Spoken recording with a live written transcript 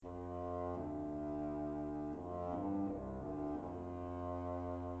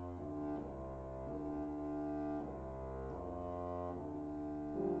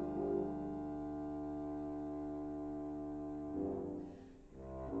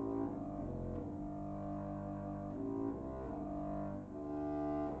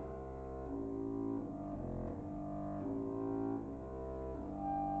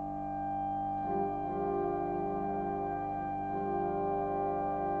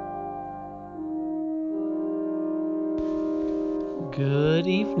Good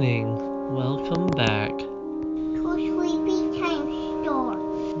evening. Welcome back. To Sleepy Time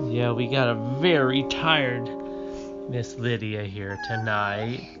Store. Yeah, we got a very tired Miss Lydia here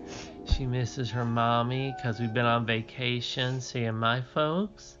tonight. She misses her mommy because we've been on vacation seeing my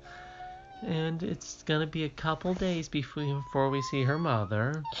folks. And it's going to be a couple days before we see her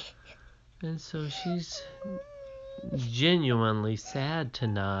mother. And so she's genuinely sad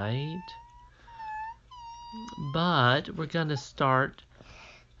tonight. But we're going to start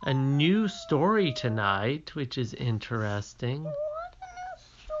a new story tonight, which is interesting. What a new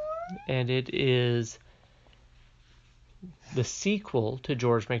story. And it is the sequel to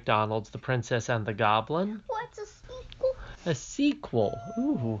George MacDonald's The Princess and the Goblin. What's a sequel? A sequel.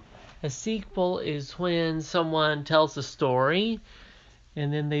 Ooh. A sequel is when someone tells a story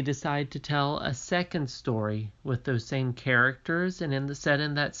and then they decide to tell a second story with those same characters and set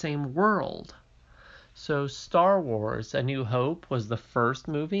in that same world. So Star Wars: A New Hope was the first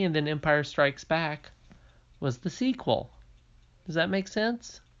movie, and then Empire Strikes Back was the sequel. Does that make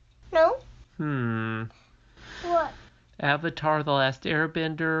sense? No. What? Avatar: The Last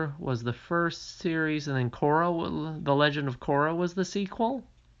Airbender was the first series, and then Korra, The Legend of Korra, was the sequel?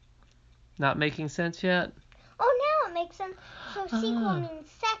 Not making sense yet? Oh, now it makes sense. So sequel means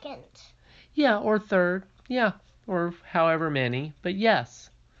second. Yeah, or third. Yeah, or however many. But yes.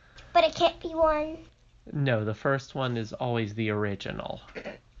 But it can't be one. No, the first one is always the original.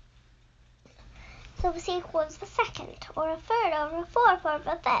 So the sequel is the second, or a third, or a fourth, or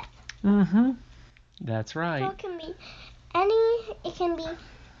a fifth. That's right. So it can be it can be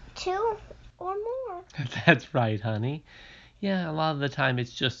two or more. That's right, honey. Yeah, a lot of the time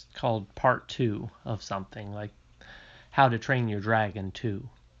it's just called part 2 of something, like How to Train Your Dragon 2.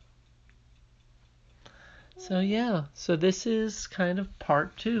 So this is kind of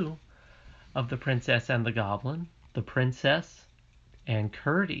part 2 of The Princess and the Goblin, The Princess and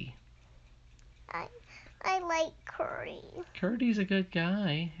Curdie. I like Curry. Curdie's a good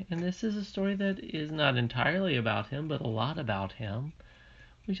guy, and this is a story that is not entirely about him, but a lot about him.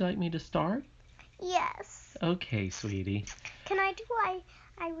 Would you like me to start? Yes. Okay, sweetie. Can I do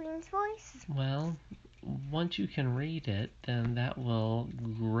Irene's voice? Well, once you can read it, then that will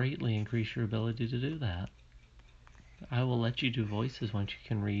greatly increase your ability to do that. I will let you do voices once you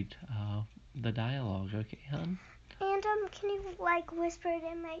can read the dialogue, okay, hon? And can you whisper it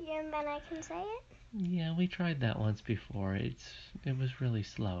in my ear and then I can say it? Yeah, we tried that once before. It was really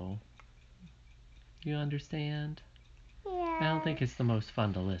slow. You understand? Yeah. I don't think it's the most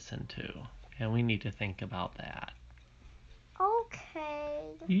fun to listen to, and we need to think about that. Okay.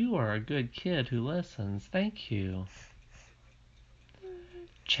 You are a good kid who listens. Thank you.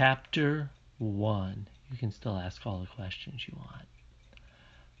 Chapter 1. You can still ask all the questions you want.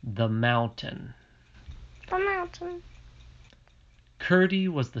 The Mountain. The mountain. Curdie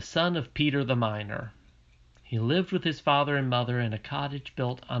was the son of Peter the Miner. He lived with his father and mother in a cottage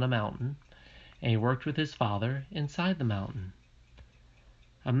built on a mountain, and he worked with his father inside the mountain.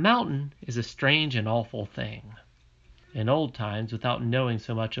 A mountain is a strange and awful thing. In old times, without knowing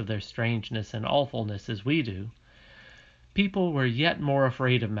so much of their strangeness and awfulness as we do, people were yet more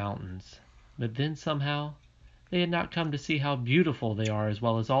afraid of mountains. But then somehow they had not come to see how beautiful they are as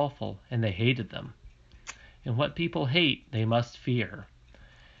well as awful, and they hated them. And what people hate, they must fear.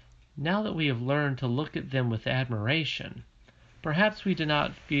 Now that we have learned to look at them with admiration, perhaps we do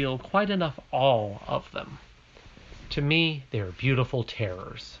not feel quite enough awe of them. To me, they are beautiful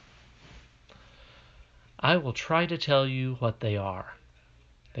terrors. I will try to tell you what they are.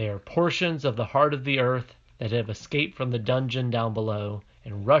 They are portions of the heart of the earth that have escaped from the dungeon down below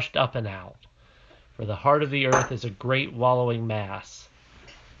and rushed up and out. For the heart of the earth is a great wallowing mass,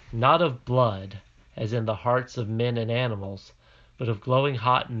 not of blood, as in the hearts of men and animals, but of glowing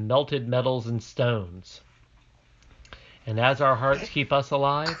hot and melted metals and stones. And as our hearts keep us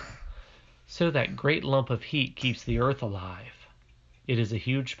alive, so that great lump of heat keeps the earth alive. It is a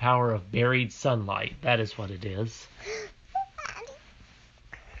huge power of buried sunlight, that is what it is.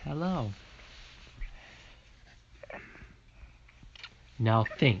 Hello. Now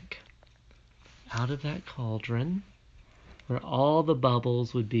think. Out of that cauldron, where all the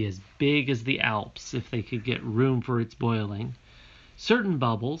bubbles would be as big as the Alps if they could get room for its boiling, certain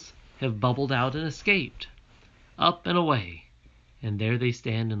bubbles have bubbled out and escaped, up and away, and there they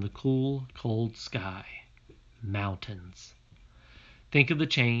stand in the cool, cold sky. Mountains. Think of the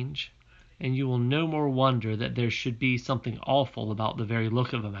change, and you will no more wonder that there should be something awful about the very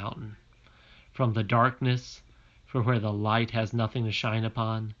look of a mountain. From the darkness, for where the light has nothing to shine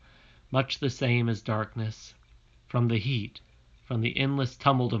upon, much the same as darkness, from the heat, from the endless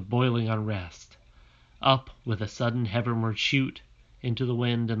tumult of boiling unrest, up with a sudden heavenward shoot, into the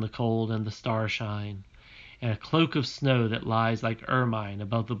wind and the cold and the starshine, and a cloak of snow that lies like ermine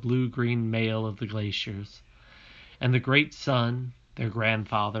above the blue-green mail of the glaciers, and the great sun, their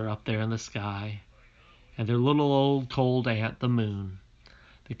grandfather up there in the sky, and their little old cold aunt, the moon,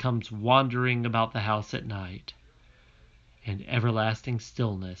 that comes wandering about the house at night, and everlasting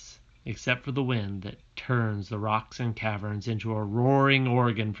stillness, except for the wind that turns the rocks and caverns into a roaring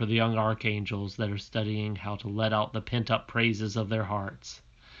organ for the young archangels that are studying how to let out the pent-up praises of their hearts,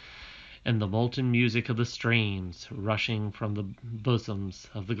 and the molten music of the streams rushing from the bosoms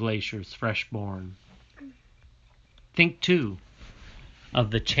of the glaciers fresh born. Think, too, of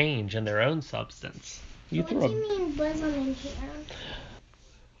the change in their own substance. What do you mean bosom in here?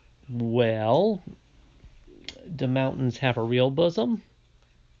 Well, do mountains have a real bosom?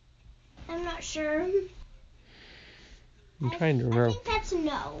 I'm not sure. I'm trying to remember. I think that's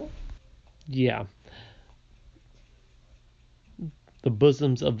no. Yeah. The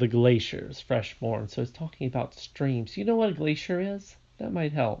bosoms of the glaciers, fresh born. So it's talking about streams. You know what a glacier is? That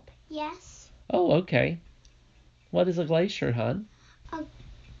might help. Yes. Oh, okay. What is a glacier, hon? A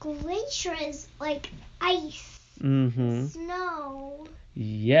glacier is like ice. Mm-hmm. Snow.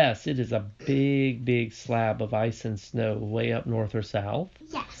 Yes, it is a big, big slab of ice and snow way up north or south.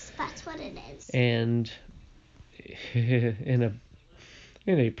 Yes, that's what it is. And in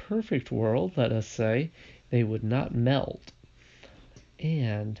a perfect world, let us say, they would not melt.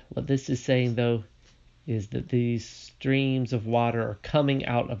 And what this is saying, though, is that these streams of water are coming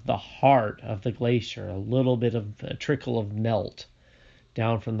out of the heart of the glacier, a trickle of melt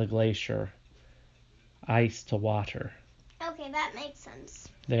down from the glacier, ice to water. Okay, that makes sense.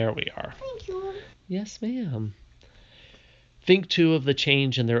 There we are. Thank you. Yes, ma'am. Think, too, of the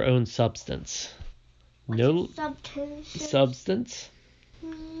change in their own substance. Substance?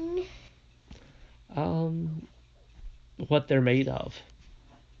 Mean. What they're made of.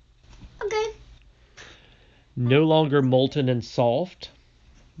 Okay. No longer molten and soft,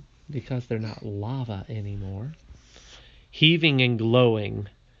 because they're not lava anymore. Heaving and glowing,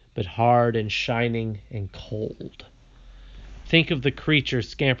 but hard and shining and cold. Think of the creatures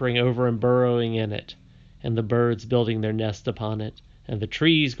scampering over and burrowing in it, and the birds building their nest upon it, and the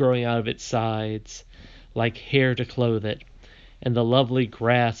trees growing out of its sides, like hair to clothe it, and the lovely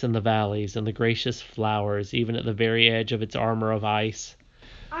grass in the valleys, and the gracious flowers, even at the very edge of its armor of ice.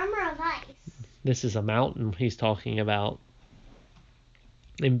 Armor of ice. This is a mountain he's talking about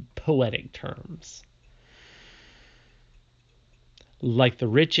in poetic terms. Like the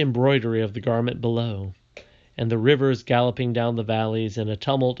rich embroidery of the garment below, and the rivers galloping down the valleys in a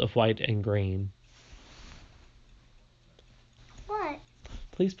tumult of white and green. What?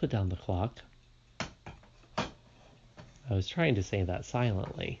 Please put down the clock. I was trying to say that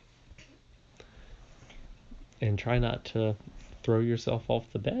silently. And try not to throw yourself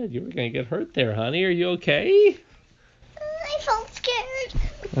off the bed. You were going to get hurt there, honey. Are you okay? I felt scared.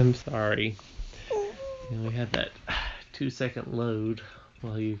 I'm sorry. We had that 2-second load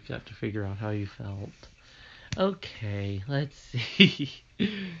while you got to figure out how you felt. Okay, let's see.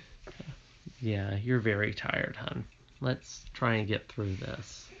 Yeah, you're very tired, hon. Let's try and get through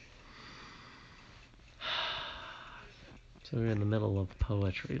this. So we're in the middle of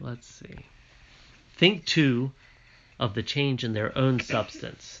poetry. Let's see. Think, too, of the change in their own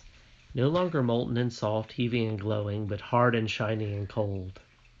substance. No longer molten and soft, heaving and glowing, but hard and shining and cold.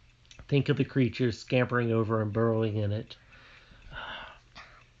 Think of the creatures scampering over and burrowing in it,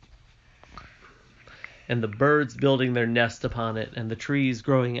 and the birds building their nest upon it, and the trees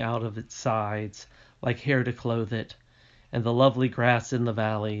growing out of its sides, like hair to clothe it, and the lovely grass in the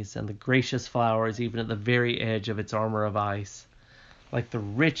valleys, and the gracious flowers even at the very edge of its armor of ice, like the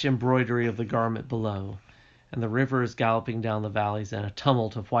rich embroidery of the garment below, and the rivers galloping down the valleys in a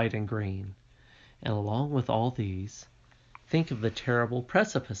tumult of white and green. And along with all these, think of the terrible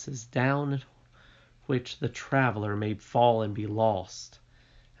precipices down which the traveler may fall and be lost,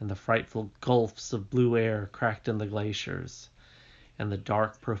 and the frightful gulfs of blue air cracked in the glaciers, and the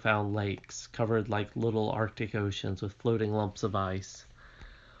dark, profound lakes covered like little Arctic oceans with floating lumps of ice.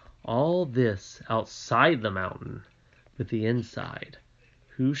 All this outside the mountain, but the inside,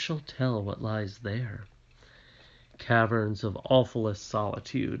 who shall tell what lies there? Caverns of awfulest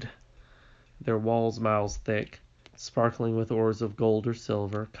solitude, their walls miles thick, sparkling with ores of gold or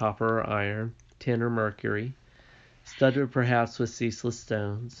silver, copper or iron, tin or mercury, studded perhaps with ceaseless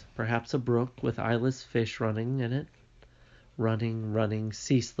stones, perhaps a brook with eyeless fish running in it, running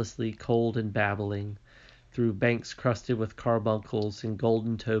ceaselessly, cold and babbling, through banks crusted with carbuncles and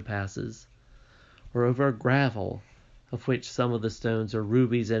golden topazes, or over a gravel of which some of the stones are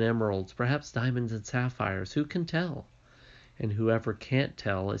rubies and emeralds, perhaps diamonds and sapphires, who can tell? and whoever can't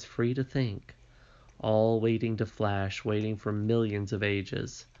tell is free to think, all waiting to flash, waiting for millions of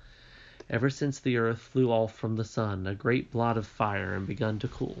ages. Ever since the earth flew off from the sun, a great blot of fire, and begun to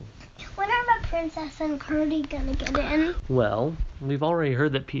cool. When are the princess and Curdie gonna get in? Well, we've already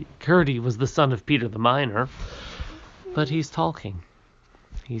heard that Curdie was the son of Peter the Miner, but he's talking.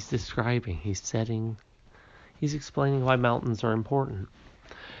 He's describing, he's explaining why mountains are important.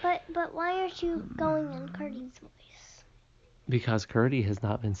 But why aren't you going in Curdie's voice? Because Curdie has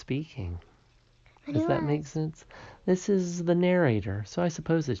not been speaking. Does that make has. sense? This is the narrator, so I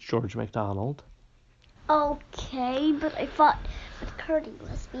suppose it's George MacDonald. Okay, but I thought Curdie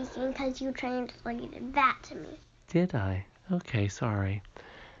was speaking because you translated that to me. Did I? Okay, sorry.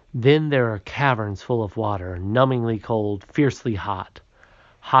 Then there are caverns full of water, numbingly cold, fiercely hot,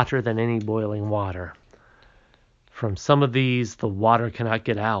 hotter than any boiling water. From some of these the water cannot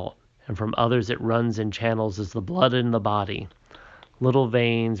get out, and from others it runs in channels as the blood in the body. Little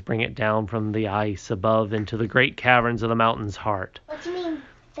veins bring it down from the ice above into the great caverns of the mountain's heart. What do you mean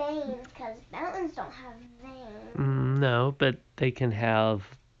veins? Because mountains don't have veins. No, but they can have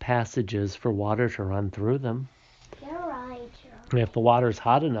passages for water to run through them. You're right. And if the water's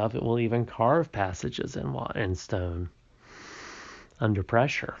hot enough, it will even carve passages in stone under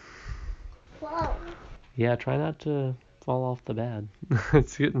pressure. Whoa. Yeah, try not to fall off the bed.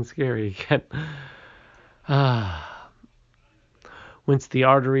 It's getting scary again. Whence the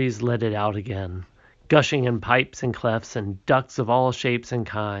arteries let it out again, gushing in pipes and clefts and ducts of all shapes and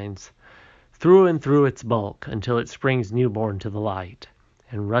kinds, through and through its bulk, until it springs newborn to the light,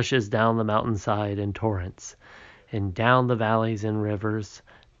 and rushes down the mountainside in torrents, and down the valleys in rivers,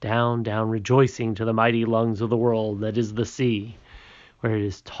 down, down, rejoicing to the mighty lungs of the world that is the sea, where it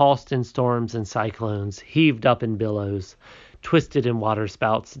is tossed in storms and cyclones, heaved up in billows, twisted in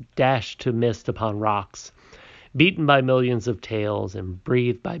waterspouts, dashed to mist upon rocks, beaten by millions of tails, and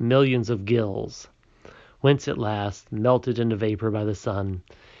breathed by millions of gills, whence at last, melted into vapor by the sun,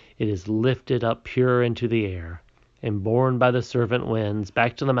 it is lifted up pure into the air, and borne by the servant winds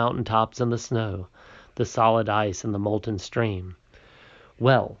back to the mountain tops and the snow, the solid ice and the molten stream.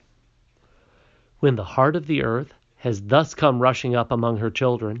 Well, when the heart of the earth has thus come rushing up among her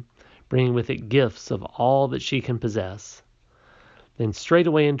children, bringing with it gifts of all that she can possess, then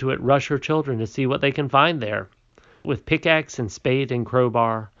straightway into it rush her children to see what they can find there. With pickaxe and spade and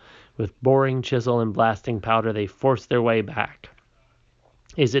crowbar, with boring chisel and blasting powder, they force their way back.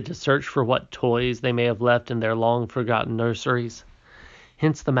 Is it to search for what toys they may have left in their long-forgotten nurseries?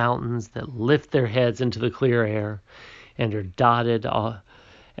 Hence the mountains that lift their heads into the clear air and are dotted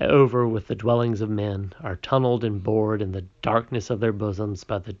over with the dwellings of men, are tunneled and bored in the darkness of their bosoms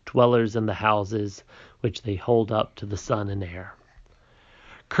by the dwellers in the houses which they hold up to the sun and air.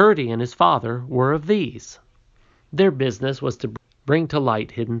 Curdie and his father were of these. Their business was to bring to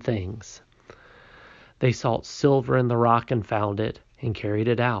light hidden things. They sought silver in the rock and found it, and carried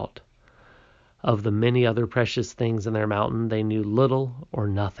it out. Of the many other precious things in their mountain they knew little or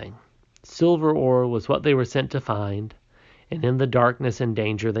nothing. Silver ore was what they were sent to find, and in the darkness and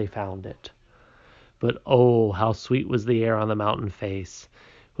danger they found it. But oh, how sweet was the air on the mountain face,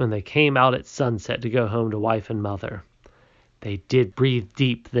 when they came out at sunset to go home to wife and mother. They did breathe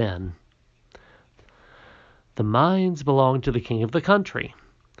deep then. The mines belonged to the king of the country,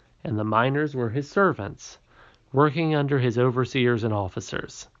 and the miners were his servants, working under his overseers and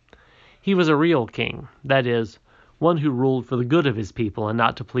officers. He was a real king, that is, one who ruled for the good of his people and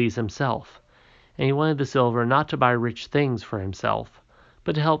not to please himself, and he wanted the silver not to buy rich things for himself,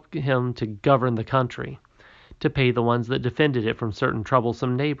 but to help him to govern the country, to pay the ones that defended it from certain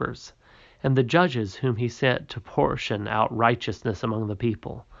troublesome neighbors, and the judges whom he sent to portion out righteousness among the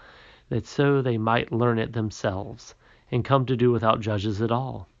people, that so they might learn it themselves, and come to do without judges at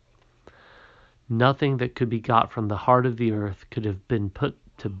all. Nothing that could be got from the heart of the earth could have been put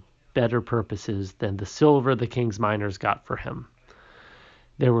to better purposes than the silver the king's miners got for him.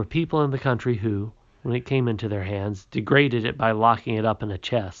 There were people in the country who, when it came into their hands, degraded it by locking it up in a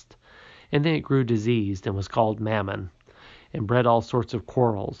chest, and then it grew diseased and was called mammon, and bred all sorts of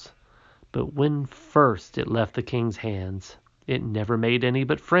quarrels. But when first it left the king's hands, it never made any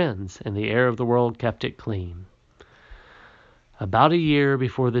but friends, and the air of the world kept it clean. About a year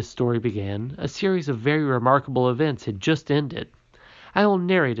before this story began, a series of very remarkable events had just ended. I will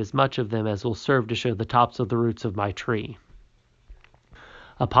narrate as much of them as will serve to show the tops of the roots of my tree.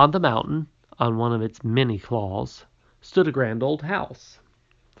 Upon the mountain, on one of its many claws, stood a grand old house,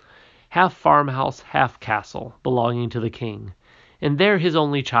 half farmhouse, half castle, belonging to the king, and there his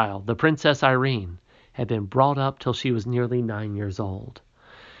only child, the Princess Irene, had been brought up till she was nearly 9 years old,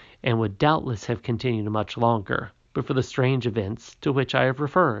 and would doubtless have continued much longer, but for the strange events to which I have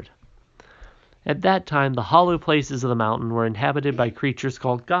referred. At that time, the hollow places of the mountain were inhabited by creatures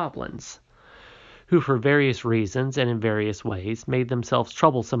called goblins, who for various reasons and in various ways made themselves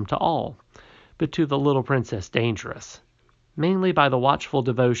troublesome to all, but to the little princess dangerous. Mainly by the watchful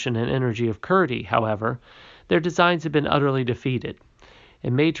devotion and energy of Curdie, however, their designs had been utterly defeated,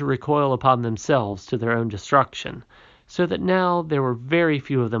 and made to recoil upon themselves to their own destruction, so that now there were very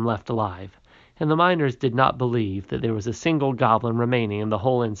few of them left alive, and the miners did not believe that there was a single goblin remaining in the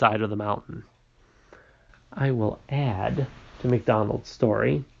whole inside of the mountain. I will add to MacDonald's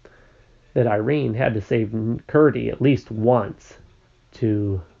story that Irene had to save Curdie at least once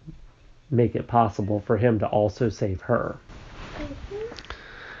to make it possible for him to also save her.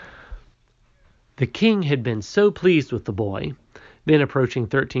 The king had been so pleased with the boy, then approaching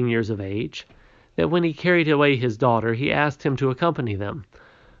 13 years of age, that when he carried away his daughter, he asked him to accompany them.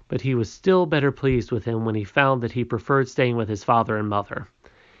 But he was still better pleased with him when he found that he preferred staying with his father and mother.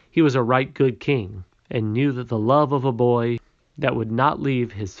 He was a right good king, and knew that the love of a boy that would not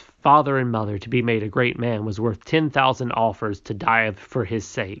leave his father and mother to be made a great man was worth 10,000 offers to die for his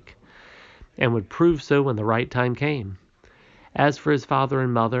sake, and would prove so when the right time came. As for his father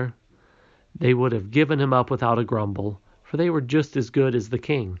and mother, they would have given him up without a grumble, for they were just as good as the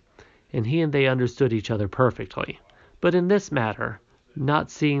king, and he and they understood each other perfectly. But in this matter,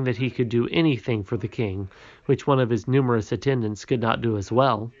 not seeing that he could do anything for the king, which one of his numerous attendants could not do as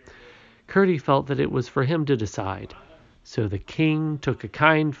well, Curdie felt that it was for him to decide. So the king took a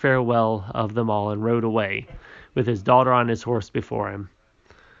kind farewell of them all and rode away, with his daughter on his horse before him.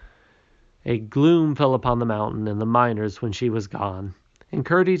 A gloom fell upon the mountain and the miners when she was gone, and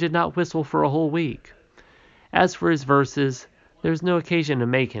Curdie did not whistle for a whole week. As for his verses, there was no occasion to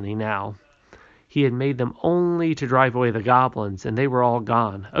make any now. He had made them only to drive away the goblins, and they were all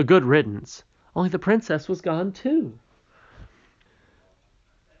gone. A good riddance. Only the princess was gone too.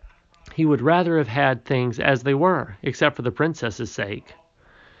 He would rather have had things as they were, except for the princess's sake.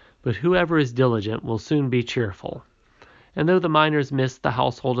 But whoever is diligent will soon be cheerful. And though the miners missed the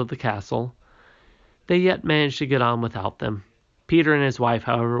household of the castle, they yet managed to get on without them. Peter and his wife,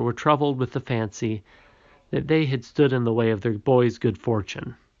 however, were troubled with the fancy that they had stood in the way of their boy's good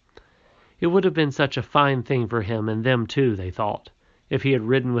fortune. It would have been such a fine thing for him, and them too, they thought, if he had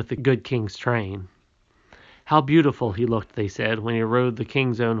ridden with the good king's train. How beautiful he looked, they said, when he rode the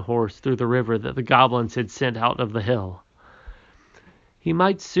king's own horse through the river that the goblins had sent out of the hill. He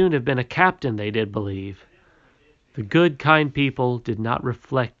might soon have been a captain, they did believe. The good, kind people did not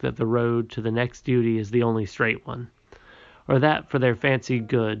reflect that the road to the next duty is the only straight one, or that, for their fancied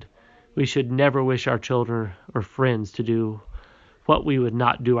good, we should never wish our children or friends to do what we would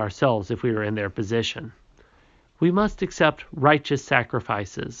not do ourselves if we were in their position. We must accept righteous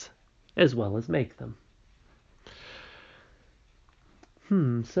sacrifices, as well as make them.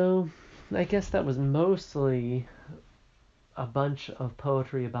 So I guess that was mostly a bunch of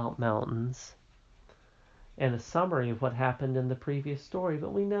poetry about mountains and a summary of what happened in the previous story.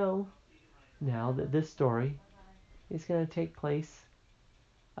 But we know now that this story is going to take place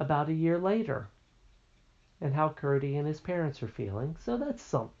about a year later, and how Curdie and his parents are feeling. So that's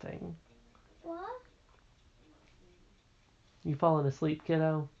something. What? You falling asleep,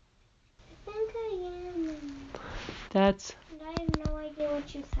 kiddo? I think I am. That's I have no idea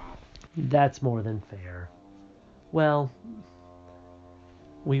what you said. That's more than fair. Well,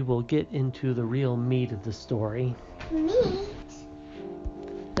 we will get into the real meat of the story. Meat?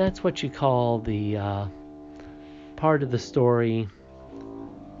 That's what you call the part of the story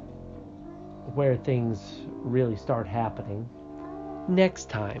where things really start happening. Next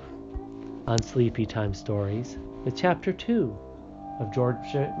time on Sleepy Time Stories, with Chapter 2 of George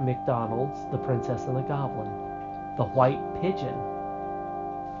MacDonald's The Princess and the Goblin, The White Pigeon.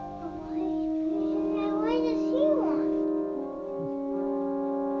 I want to see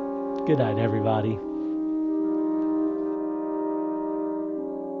one. Good night, everybody.